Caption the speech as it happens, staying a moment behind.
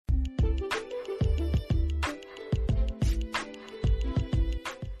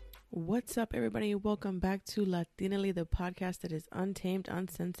What's up, everybody? Welcome back to Latinally, the podcast that is untamed,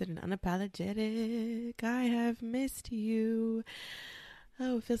 uncensored, and unapologetic. I have missed you.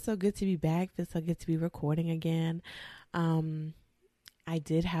 Oh, it feels so good to be back. It feels so good to be recording again. I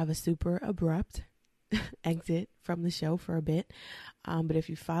did have a super abrupt exit from the show for a bit. But if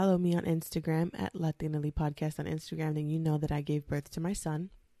you follow me on Instagram at Latinally Podcast on Instagram, then you know that I gave birth to my son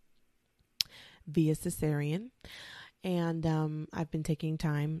via cesarean. And I've been taking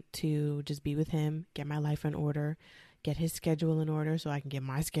time to just be with him, get my life in order, get his schedule in order so I can get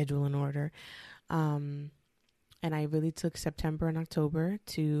my schedule in order. And I really took September and October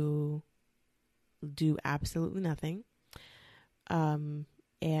to do absolutely nothing. And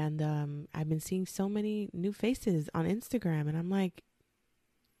I've been seeing so many new faces on Instagram, and I'm like,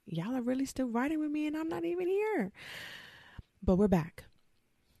 y'all are really still riding with me and I'm not even here. But we're back.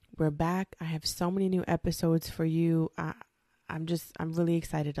 We're back. I have so many new episodes for you. I'm really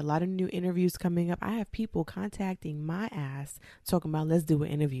excited. A lot of new interviews coming up. I have people contacting my ass talking about, let's do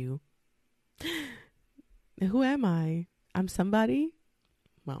an interview. Who am I? I'm somebody?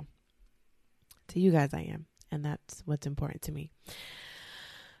 Well, to you guys I am. And that's what's important to me.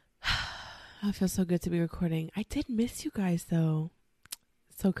 I feel so good to be recording. I did miss you guys though.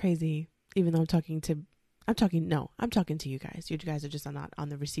 So crazy. Even though I'm talking to you guys. You guys are just not on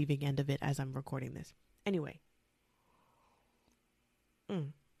the receiving end of it as I'm recording this. Anyway.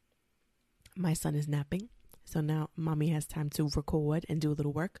 My son is napping. So now mommy has time to record and do a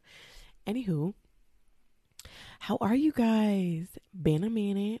little work. Anywho. How are you guys? Been a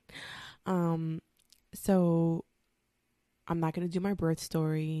minute. So I'm not going to do my birth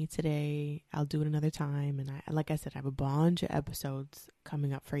story today. I'll do it another time. And like I said, I have a bunch of episodes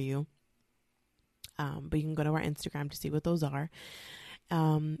coming up for you. But you can go to our Instagram to see what those are.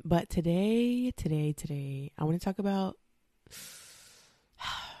 But today, I want to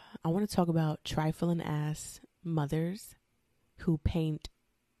talk about trifling ass mothers who paint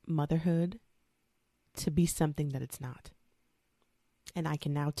motherhood to be something that it's not. And I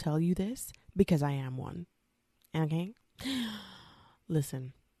can now tell you this because I am one. Okay?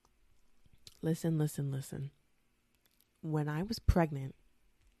 Listen. When I was pregnant,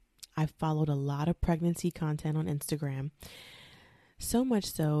 I followed a lot of pregnancy content on Instagram. So much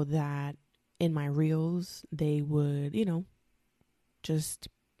so that in my reels, they would, just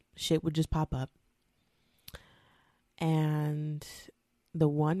shit would just pop up. And the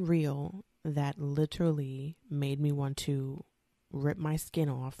one reel that literally made me want to rip my skin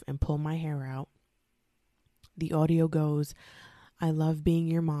off and pull my hair out, the audio goes, "I love being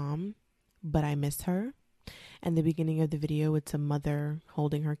your mom, but I miss her." And the beginning of the video, it's a mother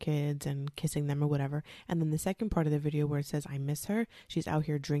holding her kids and kissing them or whatever. And then the second part of the video where it says, "I miss her," she's out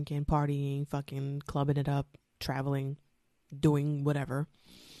here drinking, partying, fucking clubbing it up, traveling, doing whatever.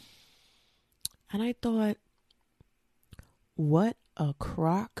 And I thought, what a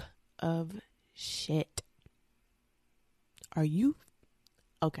crock of shit. Are you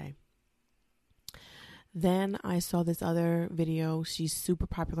okay? Then I saw this other video. She's super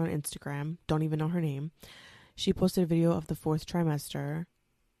popular on Instagram. Don't even know her name. She posted a video of the 4th trimester.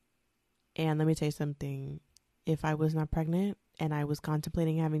 And let me tell you something. If I was not pregnant and I was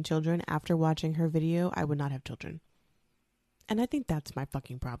contemplating having children, after watching her video, I would not have children. And I think that's my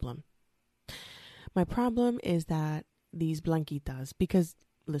fucking problem. My problem is that these blanquitas, because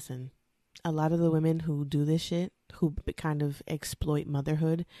listen, a lot of the women who do this shit, who kind of exploit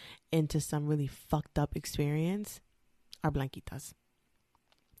motherhood into some really fucked up experience, are blanquitas.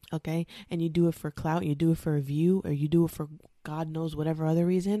 Okay? And you do it for clout, you do it for a view, or you do it for God knows whatever other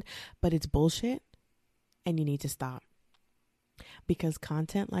reason, but it's bullshit, and you need to stop. Because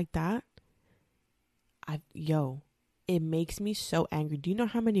content like that, it makes me so angry. Do you know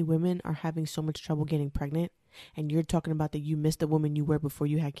how many women are having so much trouble getting pregnant? And you're talking about that you missed the woman you were before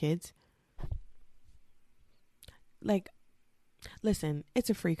you had kids? Like, listen, it's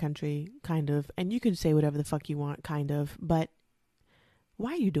a free country, kind of, and you can say whatever the fuck you want, kind of, but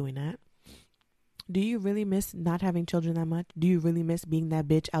why are you doing that? Do you really miss not having children that much? Do you really miss being that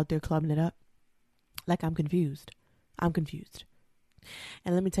bitch out there clubbing it up? Like, I'm confused.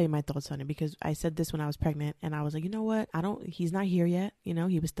 And let me tell you my thoughts on it, because I said this when I was pregnant, and I was like, you know what? He's not here yet.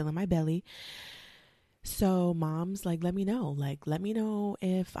 He was still in my belly. So mom's like, let me know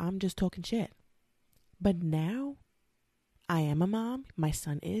if I'm just talking shit. But now I am a mom. My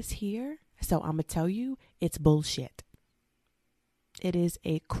son is here. So I'm going to tell you, it's bullshit. It is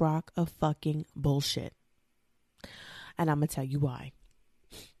a crock of fucking bullshit. And I'm going to tell you why.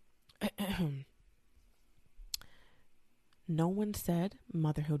 No one said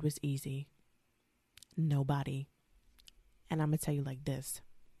motherhood was easy. Nobody. And I'm going to tell you like this.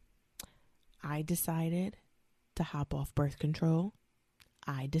 I decided to hop off birth control.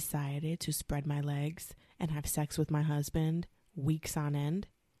 I decided to spread my legs and have sex with my husband weeks on end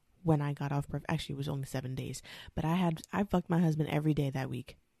when I got off birth. Actually, it was only 7 days, but I fucked my husband every day that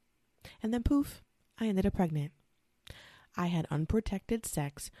week. And then poof, I ended up pregnant. I had unprotected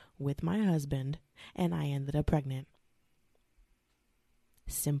sex with my husband and I ended up pregnant.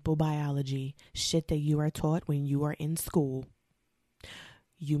 Simple biology, shit that you are taught when you are in school.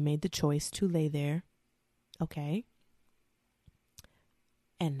 You made the choice to lay there, okay?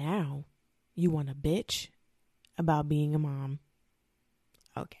 And now you want to bitch about being a mom.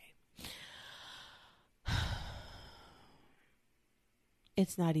 Okay.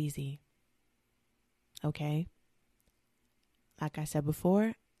 It's not easy. Okay? Like I said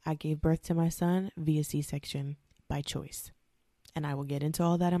before, I gave birth to my son via C-section by choice. And I will get into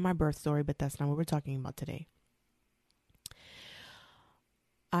all that in my birth story, but that's not what we're talking about today.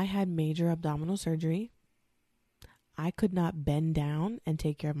 I had major abdominal surgery. I could not bend down and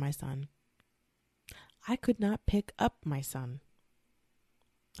take care of my son. I could not pick up my son.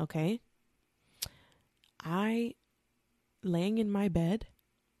 Okay? Laying in my bed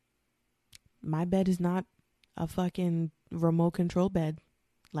is not a fucking remote control bed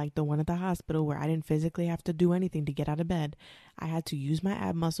like the one at the hospital where I didn't physically have to do anything to get out of bed. I had to use my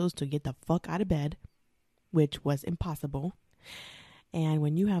ab muscles to get the fuck out of bed, which was impossible. And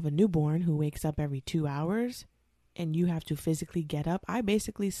when you have a newborn who wakes up every 2 hours and you have to physically get up, I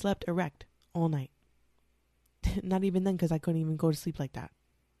basically slept erect all night. Not even then, because I couldn't even go to sleep like that.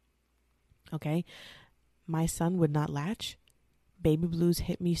 Okay? My son would not latch. Baby blues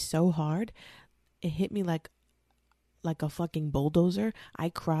hit me so hard. It hit me like a fucking bulldozer. I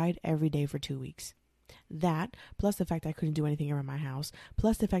cried every day for 2 weeks. That, plus the fact I couldn't do anything around my house,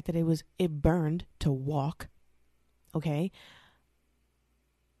 plus the fact that it burned to walk. Okay?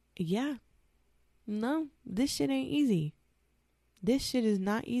 Yeah. No, this shit ain't easy. This shit is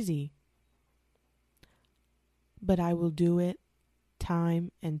not easy. But I will do it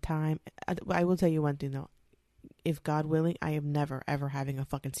time and time. I will tell you one thing though. If God willing, I am never ever having a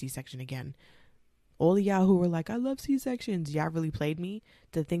fucking C-section again. All of y'all who were like, I love C-sections, y'all really played me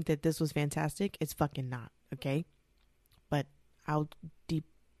to think that this was fantastic. It's fucking not, okay? But I'll deep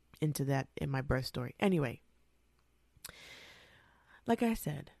into that in my birth story. Anyway, like I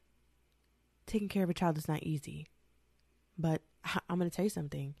said, taking care of a child is not easy. But I'm going to tell you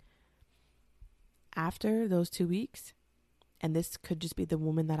something. After those 2 weeks, and this could just be the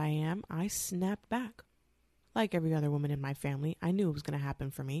woman that I am, I snapped back. Like every other woman in my family, I knew it was going to happen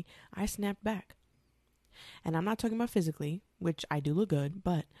for me. I snapped back. And I'm not talking about physically, which I do look good,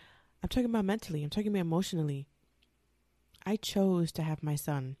 but I'm talking about mentally. I'm talking about emotionally. I chose to have my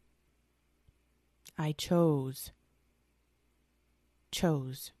son. I chose.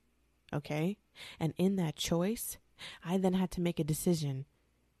 Okay? And in that choice, I then had to make a decision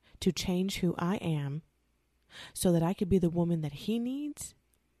to change who I am so that I could be the woman that he needs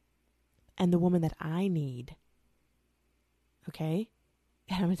and the woman that I need. Okay?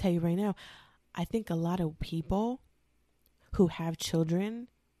 And I'm going to tell you right now, I think a lot of people who have children,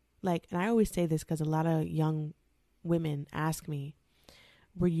 and I always say this because a lot of young women ask me,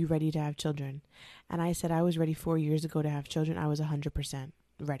 were you ready to have children? And I said I was ready 4 years ago to have children. I was 100%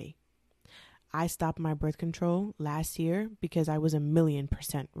 ready. I stopped my birth control last year because I was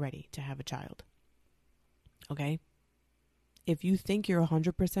 1,000,000% ready to have a child. Okay? If you think you're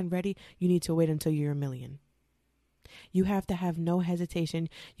 100% ready, you need to wait until you're 1,000,000. You have to have no hesitation.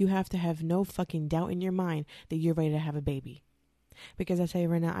 You have to have no fucking doubt in your mind that you're ready to have a baby. Because I tell you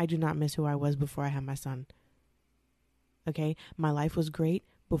right now, I do not miss who I was before I had my son. Okay? My life was great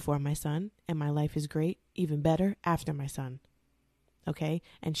before my son, and my life is great, even better, after my son. Okay?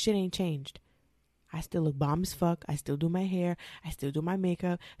 And shit ain't changed. I still look bomb as fuck. I still do my hair. I still do my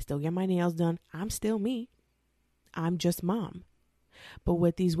makeup. Still get my nails done. I'm still me. I'm just mom. But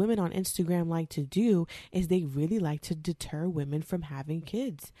what these women on Instagram like to do is they really like to deter women from having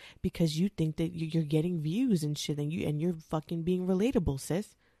kids because you think that you're getting views and shit and you're fucking being relatable,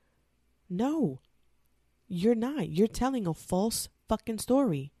 sis. No, you're not. You're telling a false fucking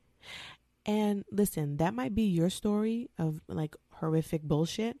story. And listen, that might be your story of like horrific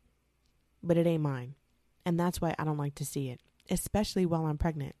bullshit, but it ain't mine. And that's why I don't like to see it, especially while I'm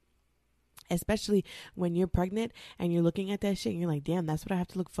pregnant. Especially when you're pregnant and you're looking at that shit and you're like, damn, that's what I have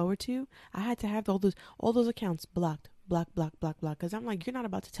to look forward to. I had to have all those accounts blocked. Because I'm like, you're not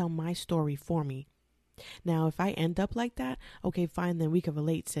about to tell my story for me. Now, if I end up like that, okay, fine, then we can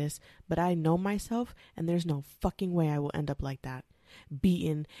relate, sis. But I know myself and there's no fucking way I will end up like that.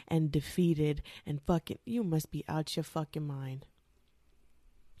 Beaten and defeated and fucking, you must be out your fucking mind.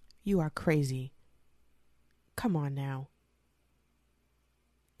 You are crazy. Come on now.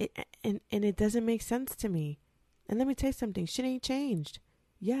 And it doesn't make sense to me. And let me tell you something. Shit ain't changed.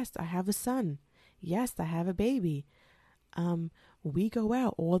 Yes, I have a son. Yes, I have a baby. We go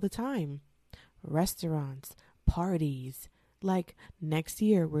out all the time. Restaurants, parties. Like, next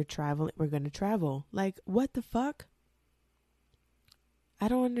year we're going to travel. Like, what the fuck? I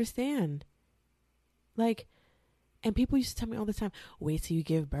don't understand. Like, and people used to tell me all the time, wait till you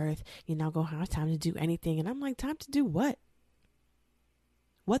give birth. You're not going to have time to do anything. And I'm like, time to do what?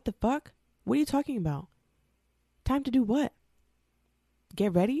 What the fuck? What are you talking about? Time to do what?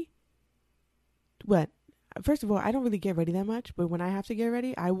 Get ready? What? First of all, I don't really get ready that much, but when I have to get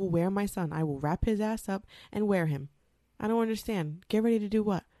ready, I will wear my son. I will wrap his ass up and wear him. I don't understand. Get ready to do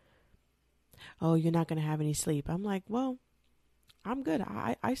what? Oh, you're not going to have any sleep. I'm like, well, I'm good.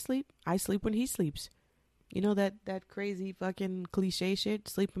 I sleep. I sleep when he sleeps. You know that crazy fucking cliche shit?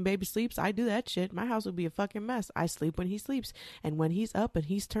 Sleep when baby sleeps? I do that shit. My house would be a fucking mess. I sleep when he sleeps. And when he's up and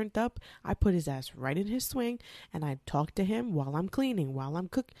he's turned up, I put his ass right in his swing and I talk to him while I'm cleaning, while I'm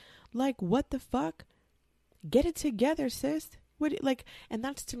cooking. Like, what the fuck? Get it together, sis. What, like, and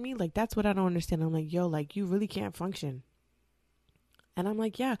that's to me, like, that's what I don't understand. I'm like, yo, like, you really can't function. And I'm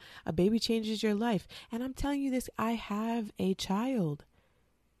like, yeah, a baby changes your life. And I'm telling you this, I have a child.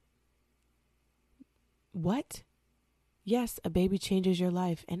 What? Yes, a baby changes your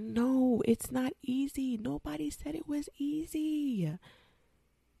life. And no, it's not easy. Nobody said it was easy.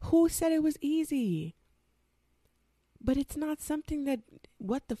 Who said it was easy? But it's not something that,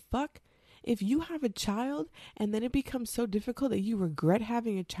 what the fuck? If you have a child and then it becomes so difficult that you regret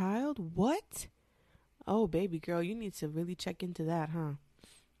having a child, what? Oh, baby girl, you need to really check into that, huh?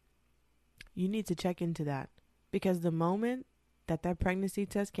 You need to check into that. Because the moment that pregnancy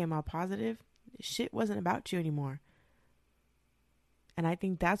test came out positive, shit wasn't about you anymore. And I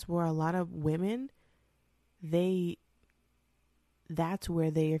think that's where a lot of women, that's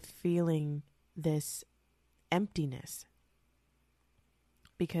where they are feeling this emptiness.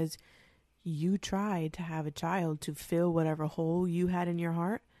 Because you tried to have a child to fill whatever hole you had in your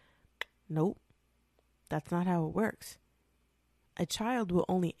heart. Nope. That's not how it works. A child will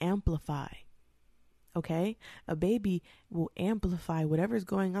only amplify. Okay? A baby will amplify whatever's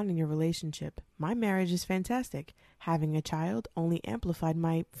going on in your relationship. My marriage is fantastic. Having a child only amplified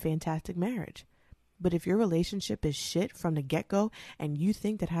my fantastic marriage. But if your relationship is shit from the get-go and you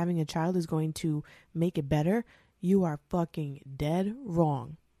think that having a child is going to make it better, you are fucking dead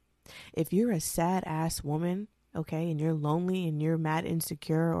wrong. If you're a sad ass woman, okay, and you're lonely and you're mad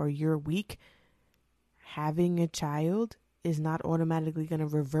insecure or you're weak, having a child is not automatically going to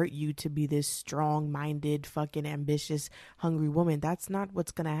revert you to be this strong-minded, fucking ambitious, hungry woman. That's not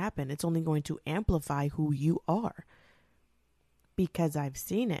what's going to happen. It's only going to amplify who you are. Because I've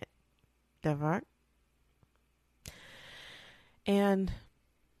seen it. The fuck? And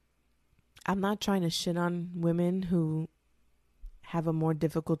I'm not trying to shit on women who have a more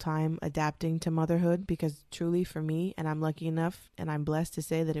difficult time adapting to motherhood, because truly for me, and I'm lucky enough and I'm blessed to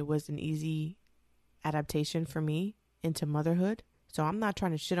say that it was an easy adaptation for me into motherhood. So I'm not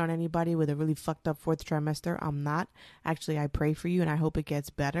trying to shit on anybody with a really fucked up fourth trimester. I'm not. Actually, I pray for you and I hope it gets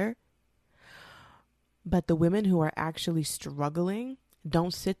better. But the women who are actually struggling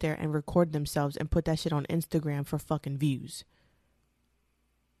don't sit there and record themselves and put that shit on Instagram for fucking views.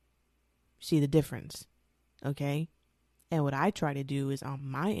 See the difference? Okay? And what I try to do is on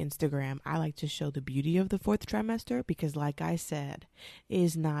my Instagram, I like to show the beauty of the fourth trimester because, like I said, it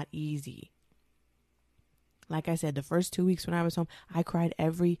is not easy. Like I said, the first 2 weeks when I was home, I cried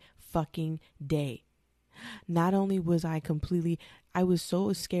every fucking day. Not only was I was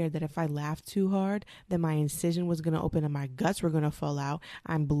so scared that if I laughed too hard, then my incision was going to open and my guts were going to fall out.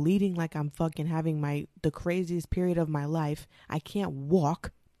 I'm bleeding like I'm fucking having the craziest period of my life. I can't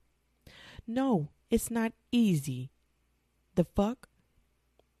walk. No, it's not easy. The fuck?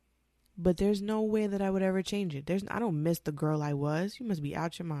 But there's no way that I would ever change it. I don't miss the girl I was. You must be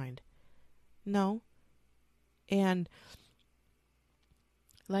out your mind. No. And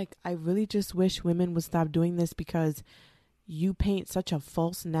like, I really just wish women would stop doing this because you paint such a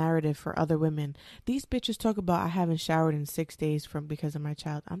false narrative for other women. These bitches talk about I haven't showered in 6 days because of my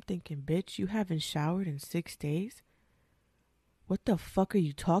child. I'm thinking, bitch, you haven't showered in 6 days? What the fuck are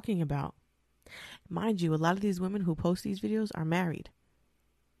you talking about? Mind you, a lot of these women who post these videos are married,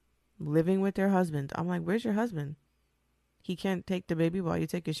 living with their husband. I'm like, where's your husband? He can't take the baby while you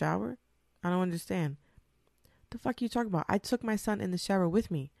take a shower? I don't understand. The fuck are you talking about? I took my son in the shower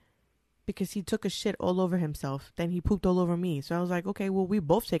with me because he took a shit all over himself. Then he pooped all over me. So I was like, okay, well, we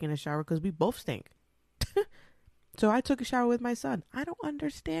both taking a shower because we both stink. So I took a shower with my son. I don't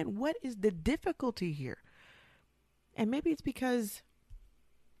understand. What is the difficulty here? And maybe it's because,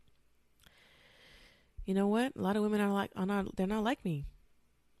 you know what? A lot of women they're not like me.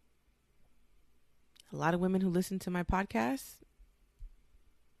 A lot of women who listen to my podcast,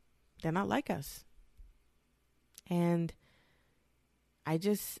 they're not like us. And I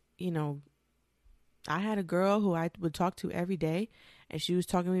just, I had a girl who I would talk to every day, and she was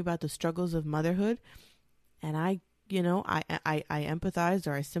talking to me about the struggles of motherhood. And I empathized,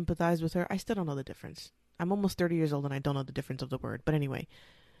 or I sympathized with her. I still don't know the difference. I'm almost 30 years old and I don't know the difference of the word. But anyway,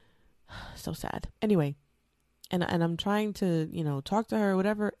 so sad. Anyway, and I'm trying to, talk to her or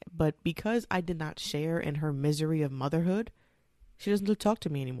whatever. But because I did not share in her misery of motherhood, she doesn't talk to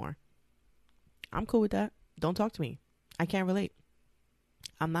me anymore. I'm cool with that. Don't talk to me. I can't relate.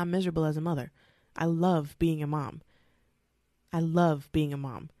 I'm not miserable as a mother. I love being a mom.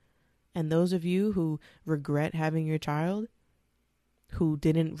 And those of you who regret having your child, who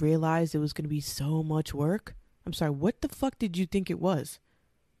didn't realize it was going to be so much work, I'm sorry, what the fuck did you think it was?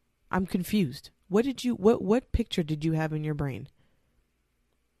 I'm confused. What picture did you have in your brain?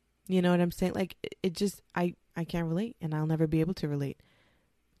 You know what I'm saying? Like, it just, I can't relate, and I'll never be able to relate.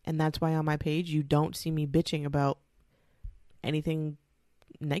 And that's why on my page, you don't see me bitching about anything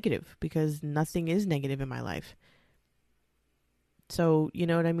negative, because nothing is negative in my life. So, you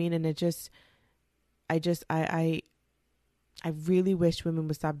know what I mean? And I really wish women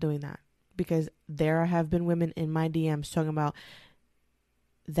would stop doing that, because there have been women in my DMs talking about,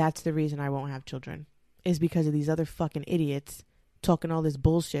 that's the reason I won't have children, is because of these other fucking idiots talking all this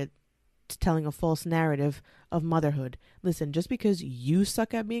bullshit, telling a false narrative of motherhood. Listen, just because you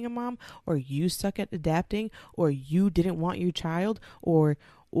suck at being a mom, or you suck at adapting, or you didn't want your child, or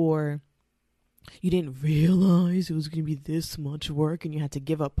you didn't realize it was going to be this much work and you had to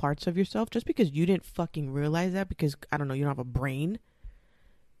give up parts of yourself, just because you didn't fucking realize that, because, I don't know, you don't have a brain,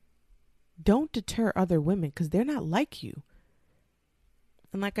 don't deter other women, because they're not like you.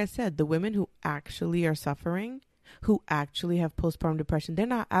 And like I said, the women who actually are suffering, who actually have postpartum depression, they're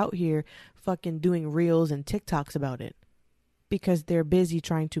not out here fucking doing reels and TikToks about it, because they're busy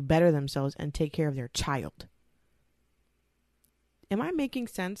trying to better themselves and take care of their child. Am I making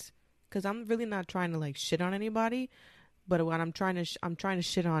sense? Because I'm really not trying to like shit on anybody, but what I'm trying to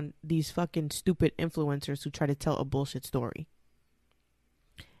shit on these fucking stupid influencers who try to tell a bullshit story.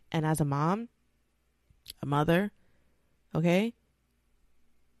 And as a mom, a mother, okay,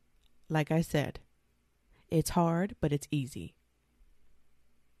 like I said, it's hard, but it's easy.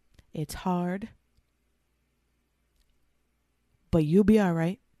 It's hard, but you'll be all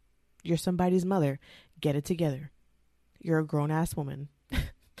right. You're somebody's mother. Get it together. You're a grown-ass woman.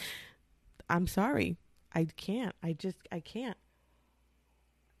 I'm sorry. I can't. I can't.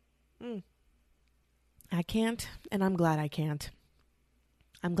 I can't, and I'm glad I can't.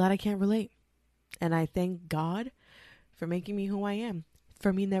 I'm glad I can't relate. And I thank God for making me who I am,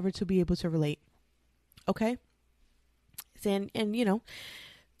 for me never to be able to relate. Okay? And and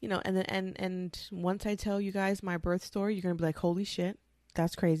once I tell you guys my birth story, you're going to be like, holy shit,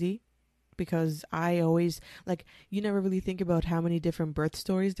 that's crazy. Because I always, like, you never really think about how many different birth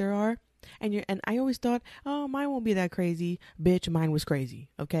stories there are. And I always thought, oh, mine won't be that crazy. Bitch, mine was crazy.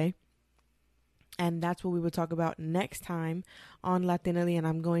 Okay? And that's what we will talk about next time on Latinely. And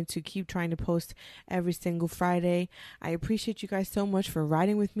I'm going to keep trying to post every single Friday. I appreciate you guys so much for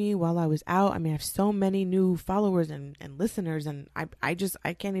riding with me while I was out. I mean, I have so many new followers and listeners, and I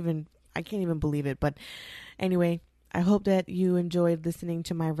can't even believe it. But anyway, I hope that you enjoyed listening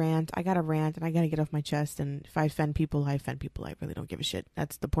to my rant. I got a rant and I got to get off my chest. And if I offend people, I offend people. I really don't give a shit.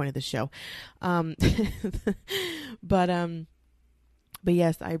 That's the point of the show. But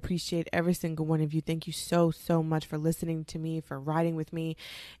yes, I appreciate every single one of you. Thank you so, so much for listening to me, for riding with me.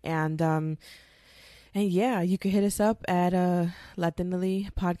 And yeah, you can hit us up at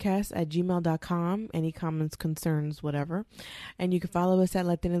latinelypodcast@gmail.com. Any comments, concerns, whatever. And you can follow us at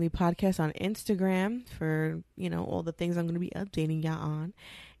Latinely Podcast on Instagram for, all the things I'm going to be updating y'all on.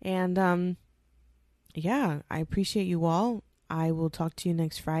 And yeah, I appreciate you all. I will talk to you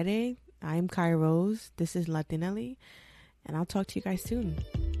next Friday. I'm Kai Rose. This is Latinely. And I'll talk to you guys soon.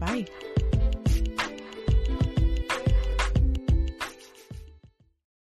 Bye.